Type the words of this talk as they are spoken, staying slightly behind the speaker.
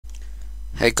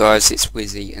Hey guys, it's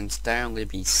Wizzie, and today I'm going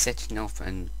to be setting off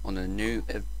on a new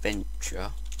adventure.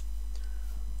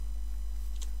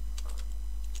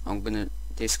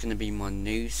 This is going to be my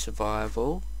new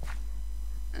survival,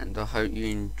 and I hope you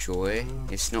enjoy.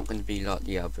 It's not going to be like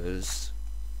the others.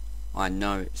 I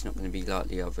know it's not going to be like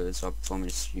the others, I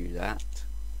promise you that.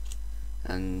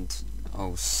 And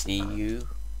I'll see you.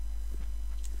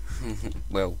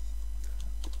 Well,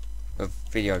 the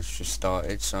video's just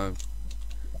started, so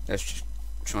let's just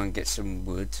try and get some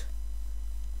wood.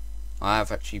 I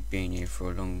have actually been here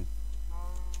for a long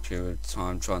period of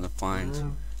time trying to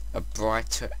find a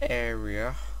brighter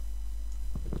area.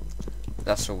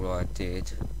 That's all I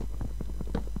did.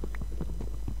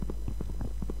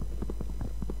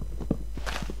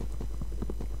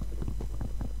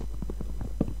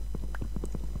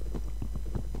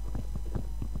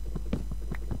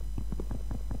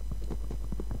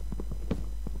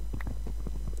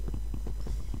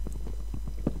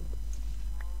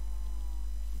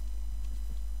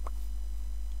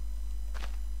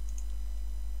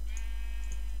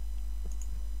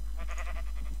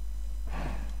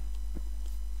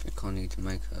 I think I need to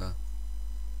make a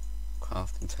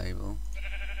crafting table.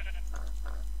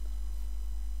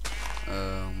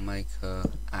 I'll make a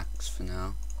axe for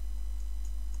now.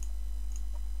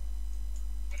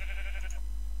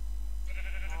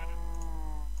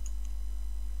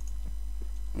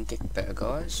 I'm getting better,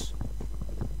 guys.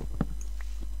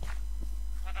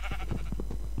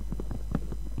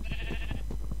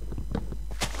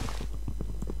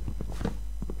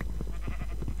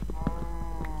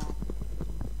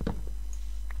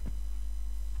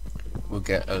 We'll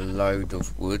get a load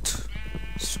of wood,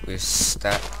 so we're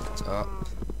stacked up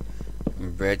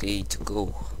and ready to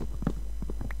go.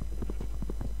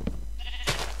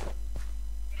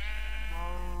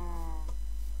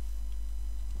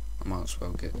 I might as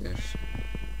well get this,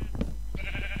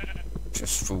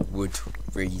 just for wood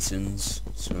reasons,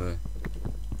 so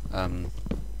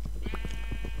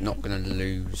not gonna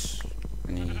lose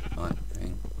any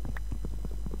thing.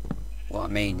 What I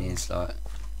mean is like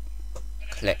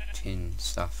collecting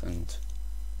stuff, and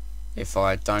if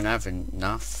I don't have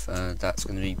enough, that's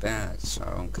going to be bad, so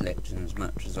I'm collecting as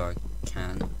much as I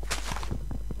can.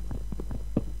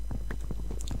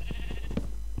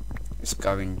 It's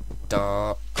going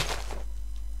dark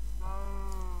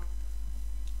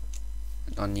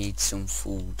and I need some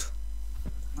food.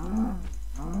 I'm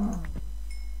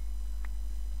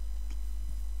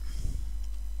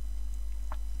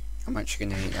actually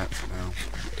going to eat that for now.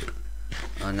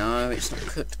 I know it's not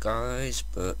cooked, guys,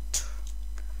 but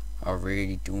I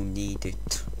really do need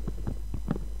it.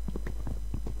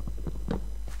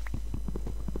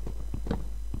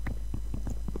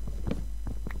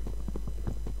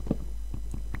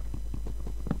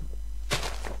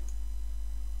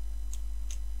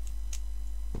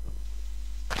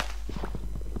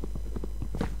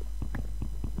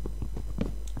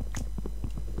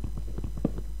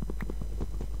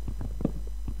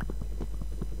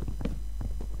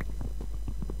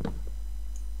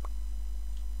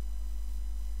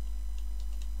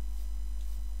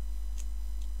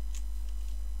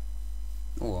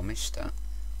 Oh, I missed that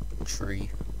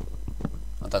tree.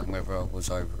 I don't know whether I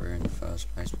was over here in the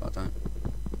first place, but I don't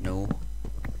know.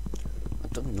 I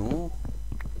don't know.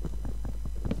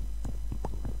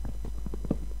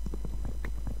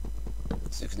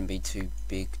 Is it going to be too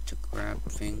big to grab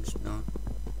things? No.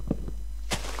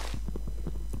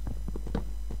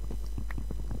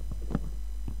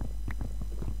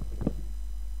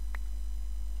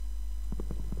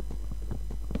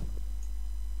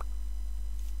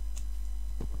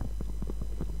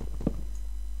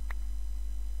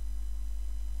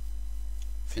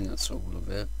 I think that's all of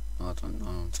it. I don't know,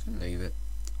 I'm just going to leave it.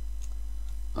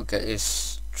 I'll get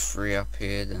this tree up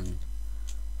here, then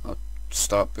I'll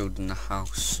start building the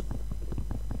house.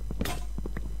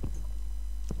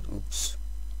 Oops.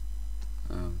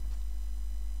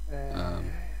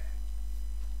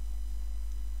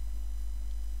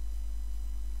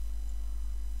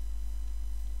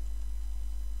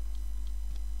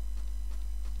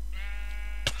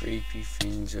 3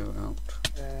 things are out.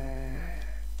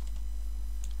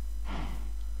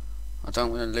 I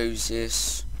don't want to lose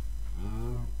this.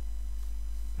 I'm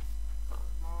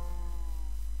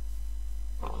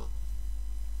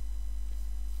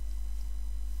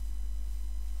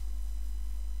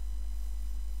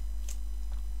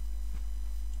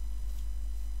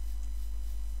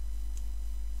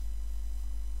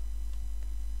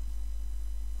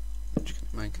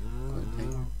just gonna make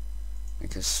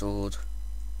make a sword.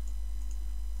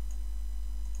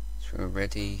 So we're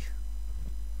ready.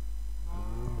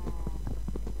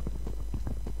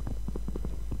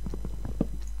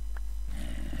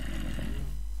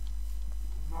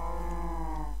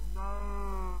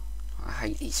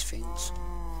 hate these things.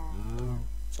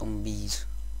 Zombies.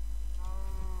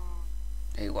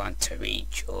 They want to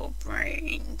eat your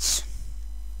brains.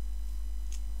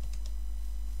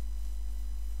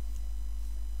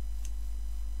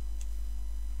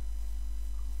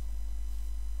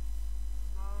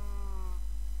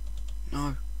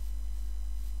 No.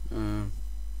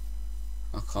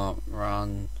 I can't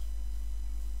run.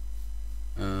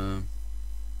 I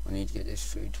need to get this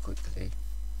food quickly.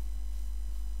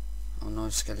 Oh no,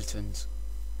 skeletons.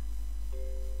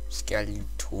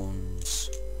 Skeletons.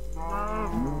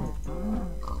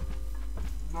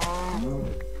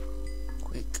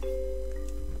 Quick.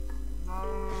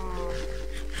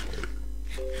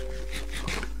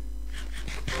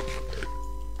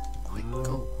 Quick,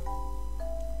 go.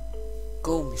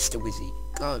 Go, Mr. Wizzie,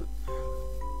 go.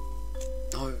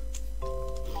 No.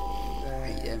 I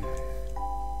hate them.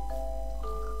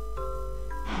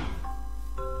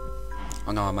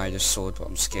 I know I made a sword, but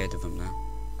I'm scared of them now.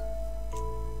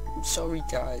 I'm sorry,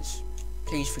 guys.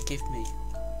 Please forgive me.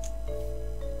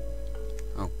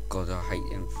 Oh god, I hate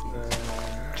them things.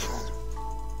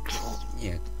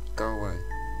 Yeah, go away.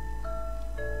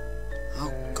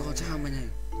 Oh god, how many?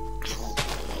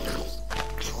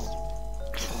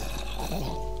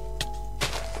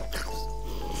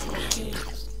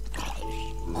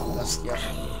 That's God,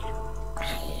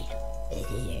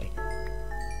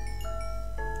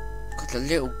 the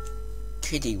little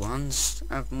kiddie ones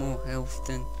have more health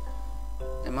than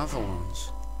them other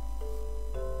ones.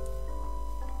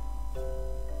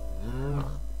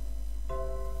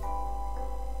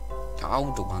 The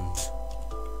older ones.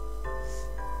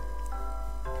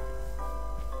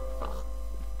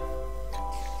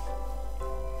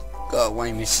 Go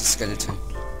away, Mr. Skeleton.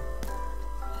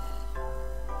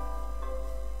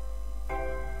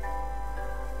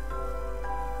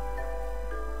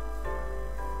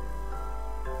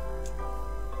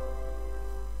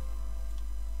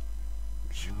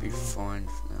 Should be fine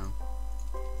for now.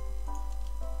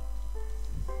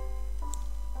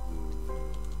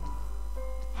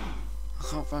 I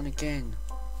can't run again.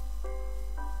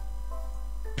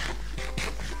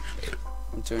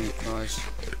 I'm doing it, guys.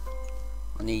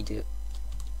 I need it.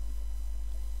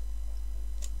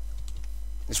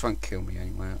 This won't kill me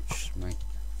anyway, it'll just make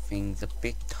things a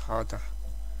bit harder.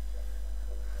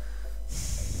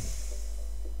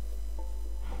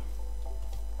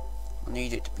 I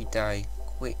need it to be day.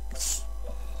 Quick.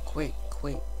 Quick,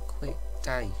 quick, quick,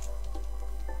 day.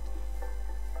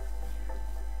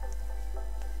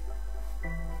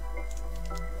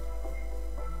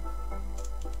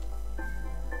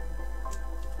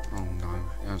 Oh no,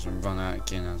 it hasn't run out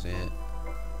again, has it?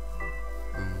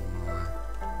 Oh my.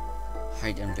 I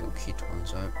hate them little kid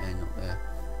ones, I hope they're not there.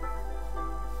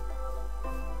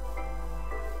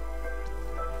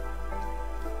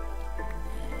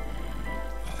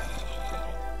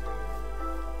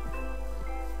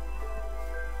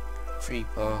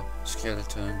 Creeper,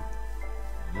 skeleton.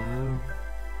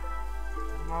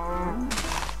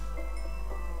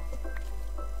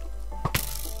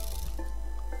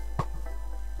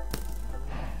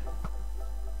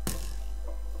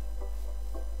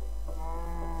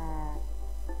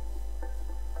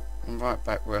 I'm right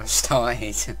back where I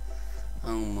started.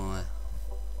 Oh my.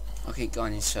 I keep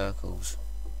going in circles.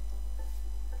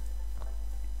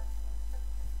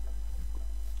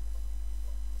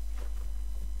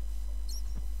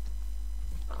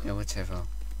 Yeah, whatever.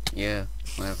 Yeah,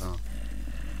 whatever.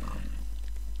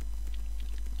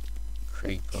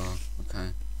 Creeper,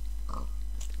 okay.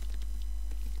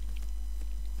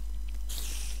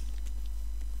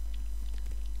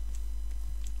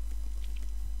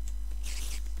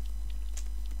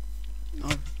 No,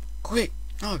 quick,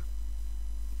 no.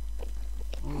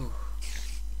 Ooh.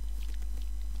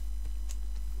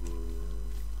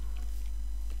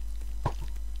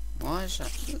 Why is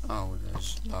that? Oh,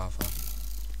 there's lava.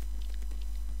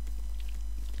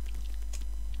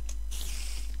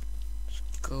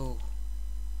 Go.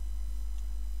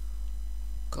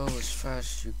 Go as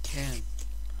fast as you can.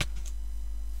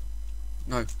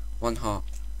 No, one heart.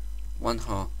 One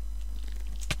heart.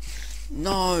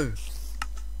 No!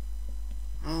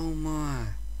 Oh my.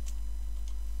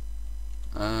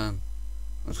 I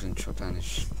was gonna chop down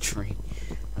this tree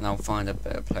and I'll find a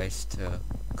better place to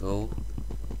go.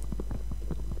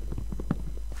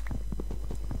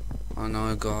 Oh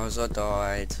no guys, I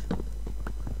died.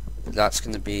 But that's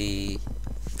gonna be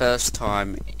first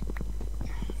time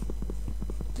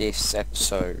this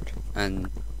episode and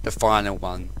the final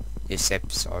one this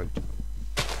episode.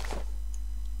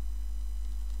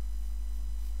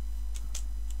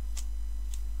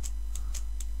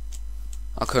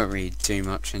 I couldn't really do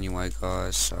much anyway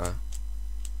guys, so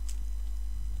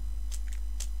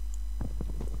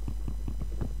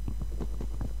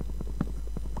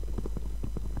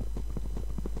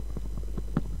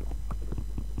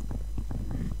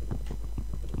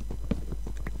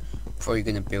Probably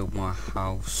gonna build my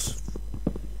house,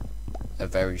 a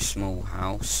very small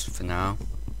house for now.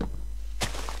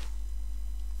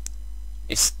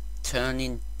 It's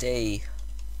turning day.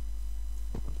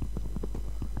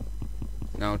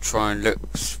 Now I'll try and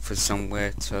look for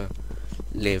somewhere to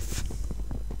live.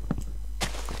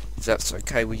 If that's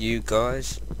okay with you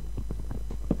guys.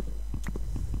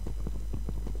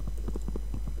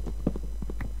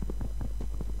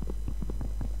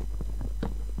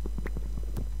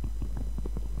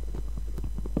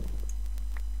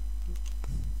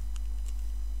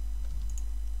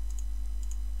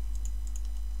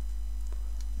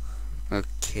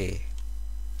 Okay.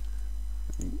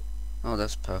 Oh,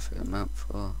 that's perfect amount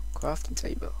for a crafting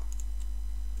table.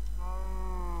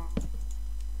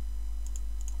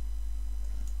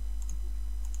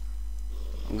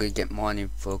 I'm gonna get mining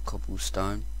for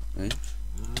cobblestone. Oops.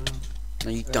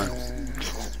 No, you don't.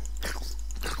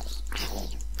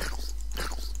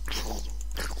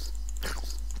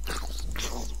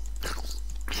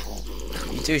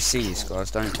 You do see this,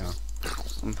 guys, don't you?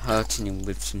 I'm hurting him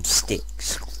with some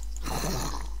sticks.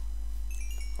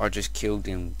 I just killed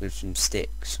him with some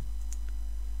sticks.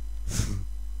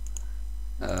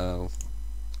 What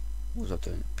was I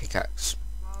doing? Pickaxe.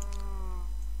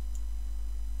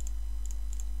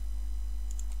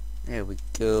 There we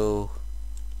go.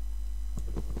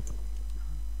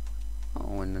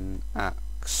 Oh, and an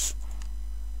axe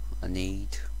I need.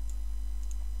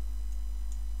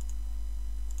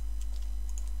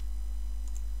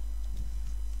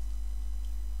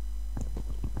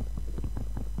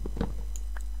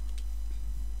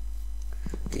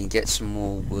 Can get some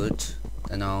more wood,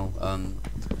 and I'll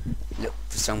look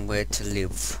for somewhere to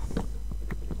live.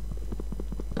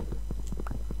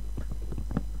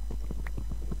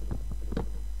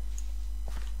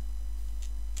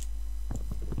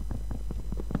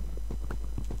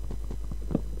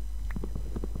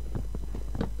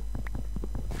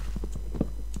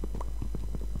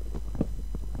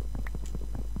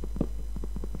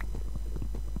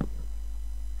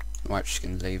 I'm actually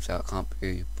going to leave that, I can't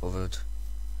be bothered.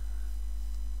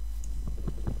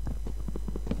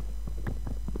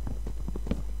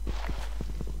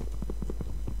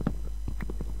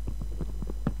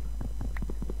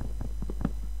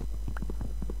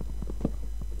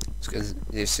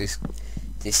 This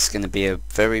is going to be a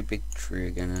very big tree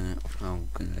again, and I'm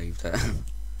going to leave that.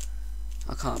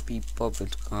 I can't be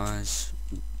bothered, guys.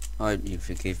 I hope you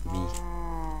forgive me.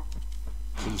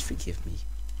 Please forgive me.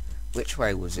 Which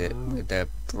way was it where the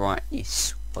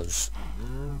brightness was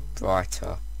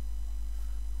brighter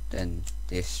than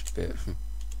this bit?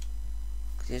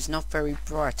 It's not very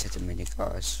bright at the minute,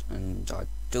 guys, and I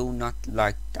do not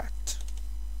like that.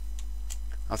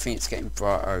 I think it's getting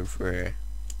bright over here,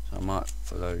 so I might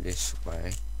follow this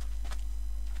way.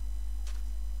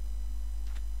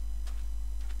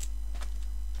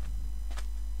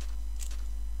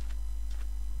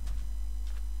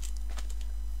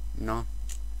 No,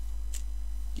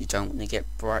 you don't want to get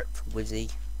bright for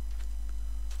Wizzie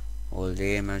or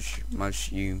Liam, as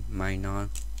most you may know.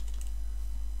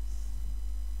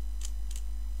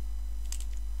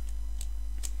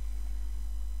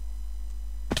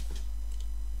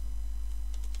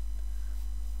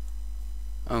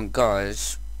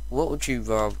 Guys, what would you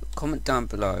rather, comment down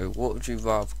below, what would you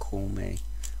rather call me,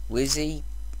 Wizzie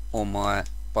or my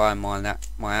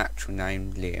actual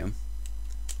name, Liam?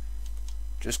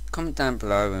 Just comment down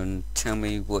below and tell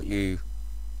me what you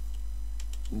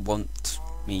want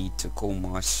me to call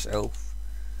myself.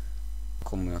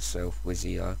 Call myself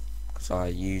Wizzie though, because I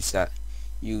use that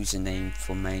username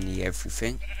for mainly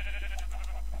everything.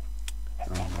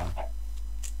 Oh no.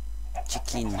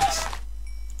 Chickens.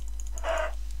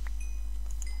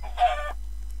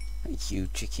 Thank you,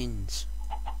 chickens.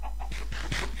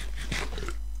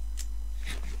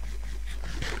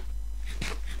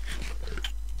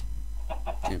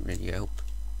 Didn't really help,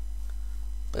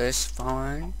 but it's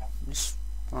fine. It's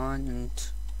fine and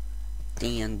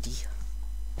dandy.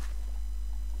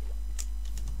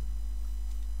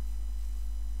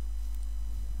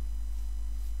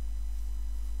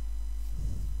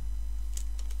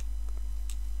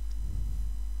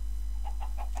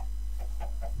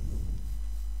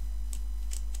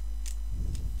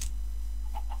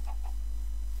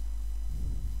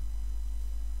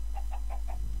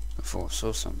 I thought I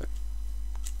saw something.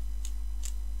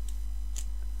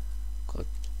 God,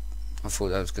 I thought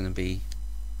that was going to be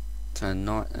turn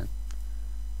night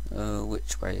then.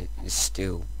 Which way is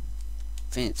still?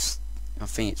 I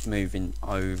think it's moving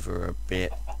over a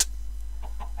bit.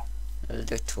 A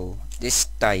little. This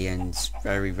day ends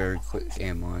very, very quickly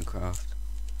in Minecraft,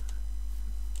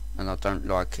 and I don't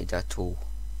like it at all.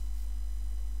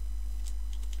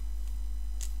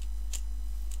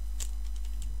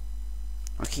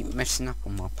 keep messing up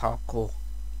on my parkour.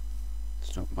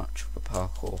 It's not much of a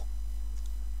parkour,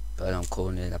 but I'm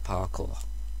calling it a parkour.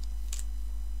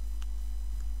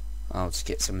 I'll just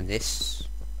get some of this.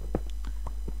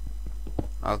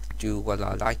 I'll do what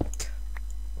I like.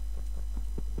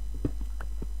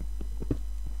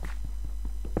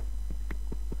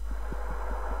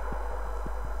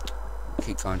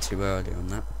 Keep going too early on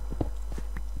that.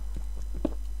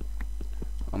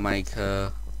 I'll make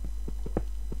a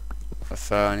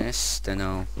furnace, then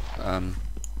I'll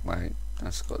wait,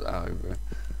 that's got that over it.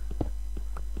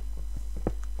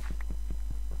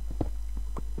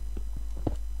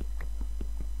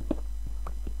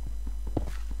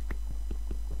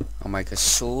 I'll make a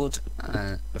sword,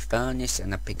 a furnace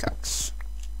and a pickaxe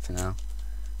for now,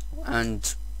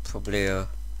 and probably a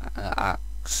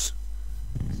axe.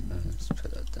 So let's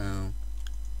put that down.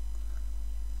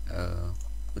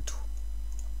 Good.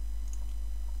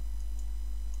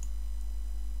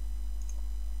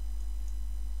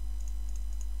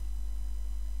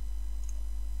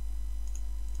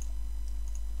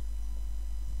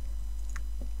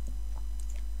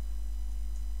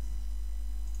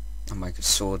 I'll make a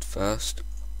sword first.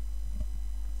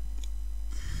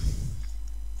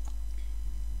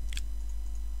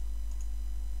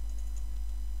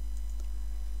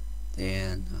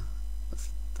 Then a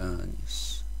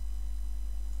furnace.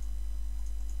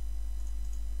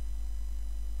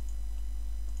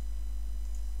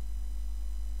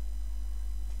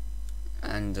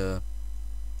 And a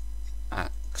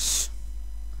axe.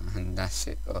 And that's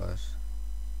it, guys.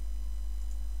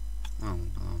 Oh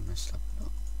no, I messed up a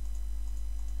lot.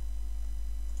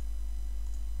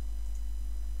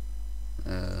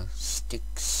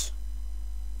 Sticks.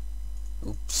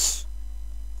 Oops.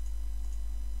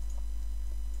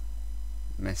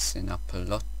 Messing up a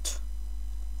lot.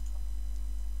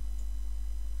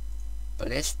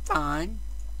 But it's fine.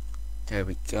 There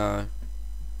we go.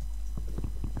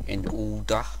 In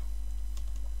order.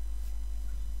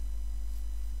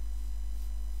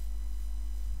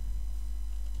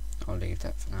 I'll leave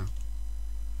that for now.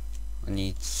 I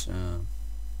need some.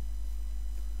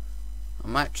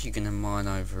 I'm actually gonna mine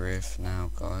over here for now,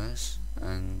 guys,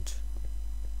 and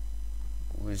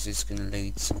where's this gonna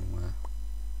lead somewhere?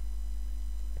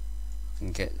 I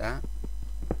can get that.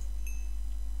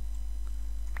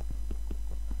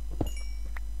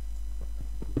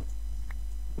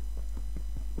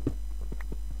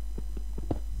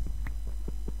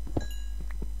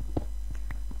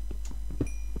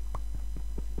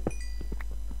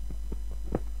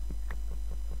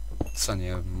 Suddenly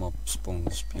a mob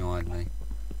spawns behind me.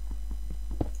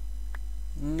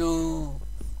 No.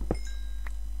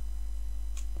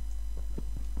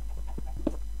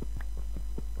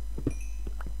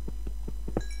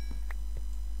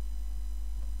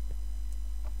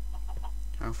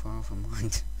 How far off am I?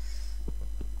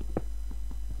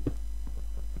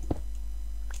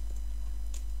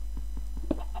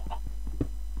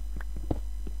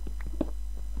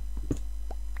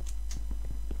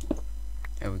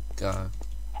 There we go.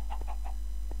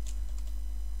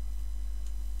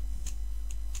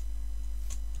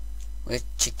 We're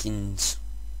chickens.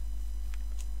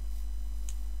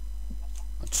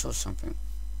 I saw something.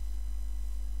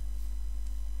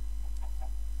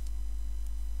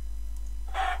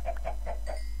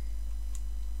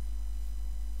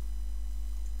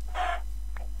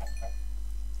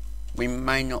 We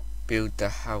may not build the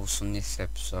house on this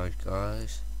episode,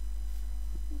 guys.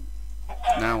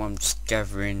 Now I'm just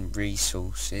gathering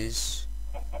resources.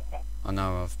 I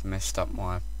know I've messed up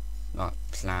my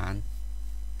plan,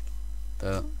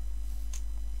 but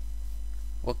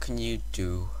what can you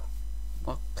do?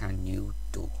 What can you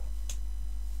do?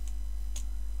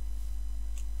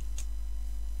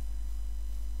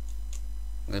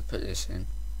 I'm gonna put this in.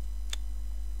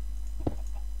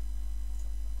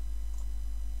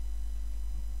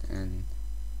 Then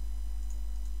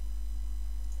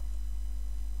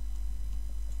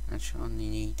actually I only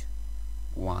need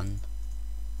one.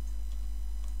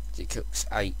 It cooks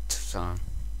 8, so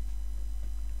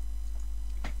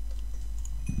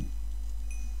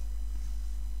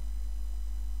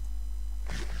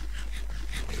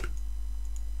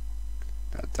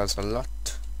that does a lot.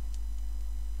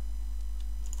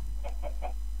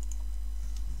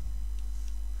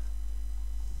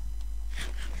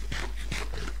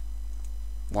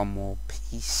 One more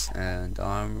piece and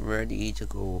I'm ready to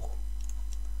go.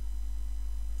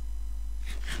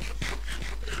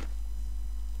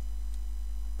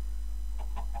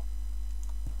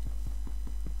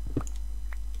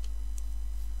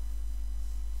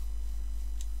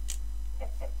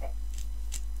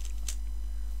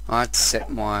 I had to set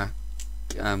my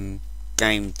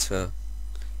game to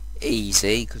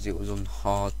easy because it was on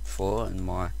hard before and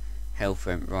my health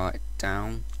went right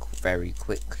down very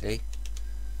quickly.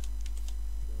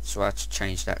 So I had to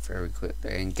change that very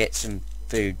quickly and get some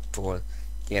food for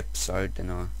the episode. Then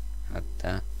I had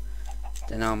that.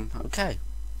 Then I'm okay.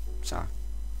 So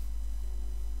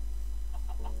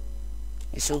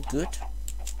it's all good.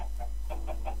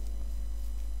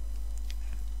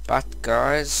 But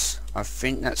guys, I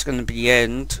think that's going to be the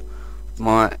end of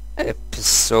my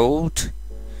episode,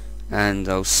 and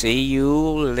I'll see you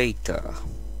later.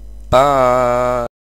 Bye.